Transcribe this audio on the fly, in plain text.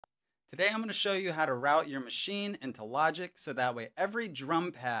Today I'm going to show you how to route your machine into Logic so that way every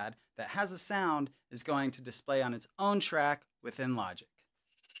drum pad that has a sound is going to display on its own track within Logic.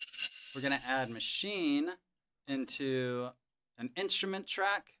 We're going to add machine into an instrument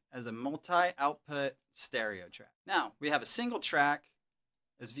track as a multi-output stereo track. Now we have a single track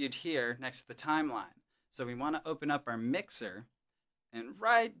as viewed here next to the timeline. So we want to open up our mixer, and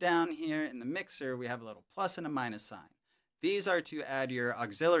right down here in the mixer we have a little plus and a minus sign. These are to add your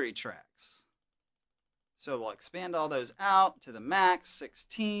auxiliary tracks. So we'll expand all those out to the max,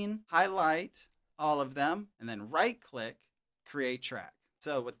 16, highlight all of them, and then right-click, create track.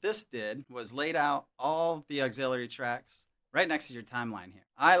 So what this did was laid out all the auxiliary tracks right next to your timeline here.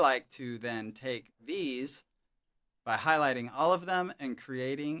 I like to then take these by highlighting all of them and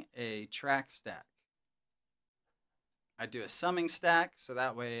creating a track stack. I do a summing stack so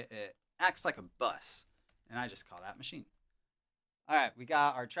that way it acts like a bus, and I just call that machine. All right, we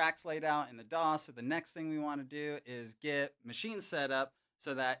got our tracks laid out in the DAW, so the next thing we want to do is get machine set up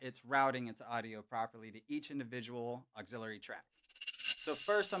so that it's routing its audio properly to each individual auxiliary track. So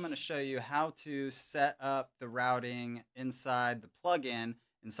first I'm going to show you how to set up the routing inside the plugin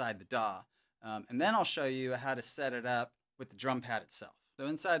inside the DAW. And then I'll show you how to set it up with the drum pad itself. So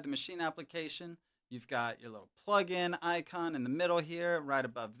inside the machine application, you've got your little plugin icon in the middle here. Right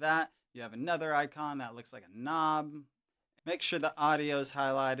above that, you have another icon that looks like a knob. Make sure the audio is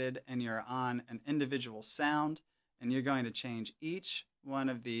highlighted and you're on an individual sound, and you're going to change each one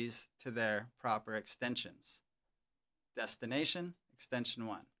of these to their proper extensions. Destination, extension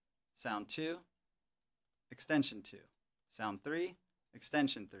 1. Sound 2, extension 2. Sound 3,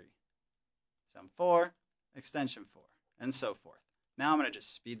 extension 3. Sound 4, extension 4, and so forth. Now I'm going to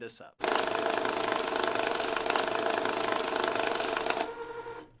just speed this up.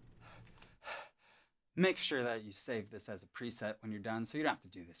 Make sure that you save this as a preset when you're done so you don't have to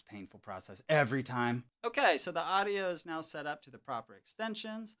do this painful process every time. Okay, so the audio is now set up to the proper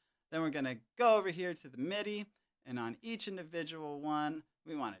extensions. Then we're going to go over here to the MIDI, and on each individual one,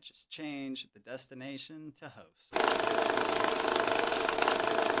 we want to just change the destination to host.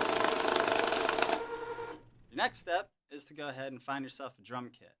 Your next step is to go ahead and find yourself a drum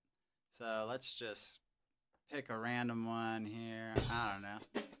kit. So let's just pick a random one here. I don't know.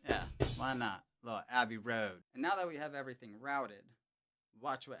 Yeah, why not? Little Abbey Road. And now that we have everything routed,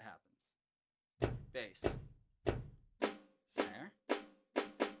 watch what happens. Bass. Snare.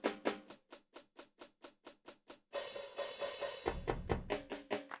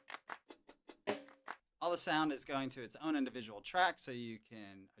 All the sound is going to its own individual track, so you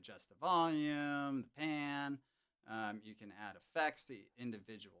can adjust the volume, the pan. You can add effects to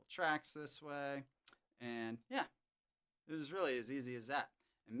individual tracks this way. And yeah, it was really as easy as that.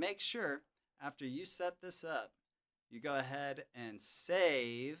 And make sure after you set this up, you go ahead and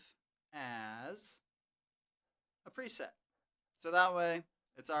save as a preset. So that way,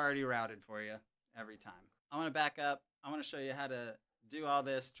 it's already routed for you every time. I want to back up. I want to show you how to do all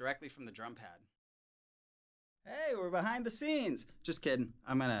this directly from the drum pad. Hey, we're behind the scenes. Just kidding.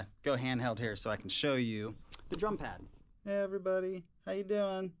 I'm going to go handheld here so I can show you the drum pad. Hey, everybody. How you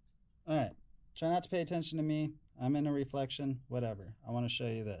doing? All right. Try not to pay attention to me. I'm in a reflection. Whatever. I want to show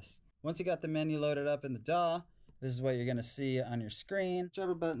you this. Once you got the menu loaded up in the DAW, this is what you're going to see on your screen.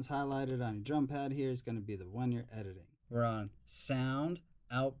 Whichever button's highlighted on your drum pad here is going to be the one you're editing. We're on Sound,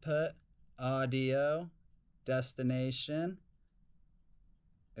 Output, Audio, Destination,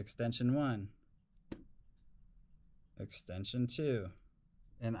 Extension 1, Extension 2,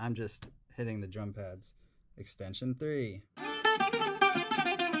 and I'm just hitting the drum pads. Extension 3,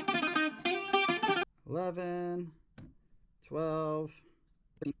 11, 12,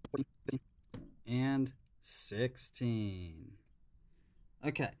 and 16.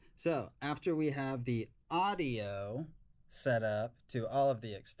 Okay, so after we have the audio set up to all of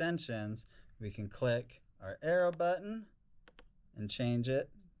the extensions, we can click our arrow button and change it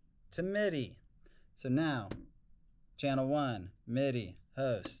to MIDI. So now, channel 1, MIDI,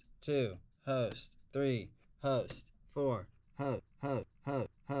 host, 2, host, 3, host, 4, host,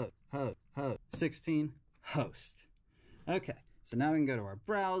 16, host. Okay. So now we can go to our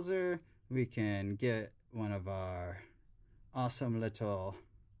browser, we can get one of our awesome little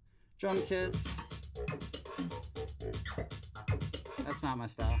drum kits. That's not my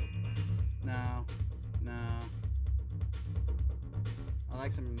style. No. I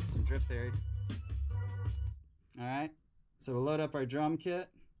like some drift theory. All right, so we'll load up our drum kit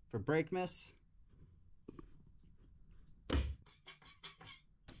for Breakmas.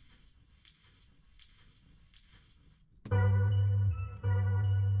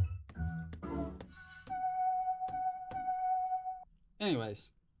 Anyways,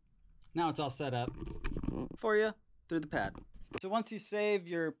 Now it's all set up for you through the pad. So once you save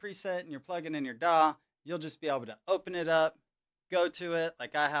your preset and your plugin in your DAW, you'll just be able to open it up, go to it,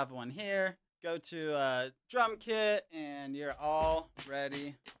 like I have one here, go to drum kit, and you're all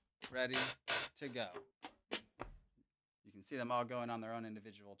ready to go. You can see them all going on their own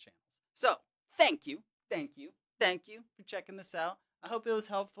individual channels. So thank you for checking this out. I hope it was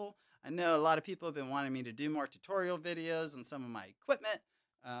helpful. I know a lot of people have been wanting me to do more tutorial videos on some of my equipment.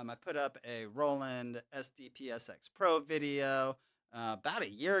 I put up a Roland SD-PSX Pro video about a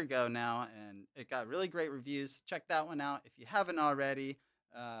year ago now, and it got really great reviews. Check that one out if you haven't already.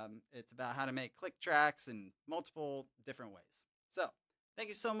 It's about how to make click tracks in multiple different ways. So thank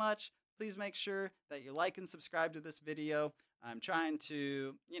you so much. Please make sure that you like and subscribe to this video. I'm trying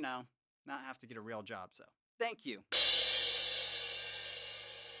to, not have to get a real job, so thank you.